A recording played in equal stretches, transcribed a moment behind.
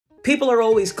People are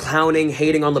always clowning,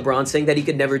 hating on LeBron, saying that he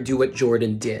could never do what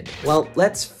Jordan did. Well,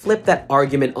 let's flip that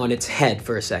argument on its head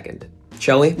for a second,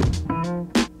 shall we?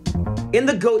 In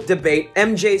the GOAT debate,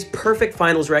 MJ's perfect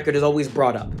finals record is always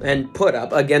brought up and put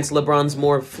up against LeBron's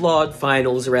more flawed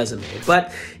finals resume.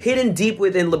 But hidden deep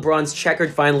within LeBron's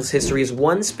checkered finals history is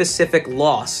one specific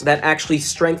loss that actually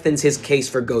strengthens his case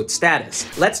for GOAT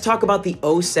status. Let's talk about the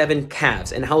 07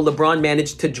 Cavs and how LeBron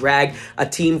managed to drag a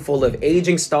team full of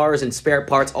aging stars and spare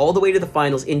parts all the way to the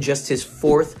finals in just his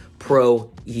fourth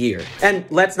pro year. And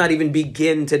let's not even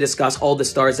begin to discuss all the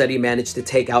stars that he managed to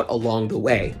take out along the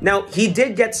way. Now, he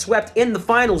did get swept in the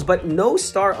finals, but no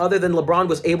star other than LeBron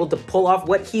was able to pull off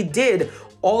what he did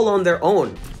all on their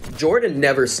own. Jordan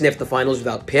never sniffed the finals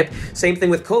without Pip. Same thing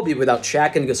with Kobe without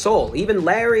Shaq and Gasol. Even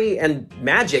Larry and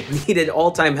Magic needed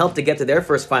all-time help to get to their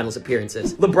first finals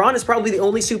appearances. LeBron is probably the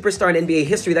only superstar in NBA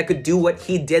history that could do what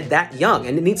he did that young,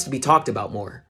 and it needs to be talked about more.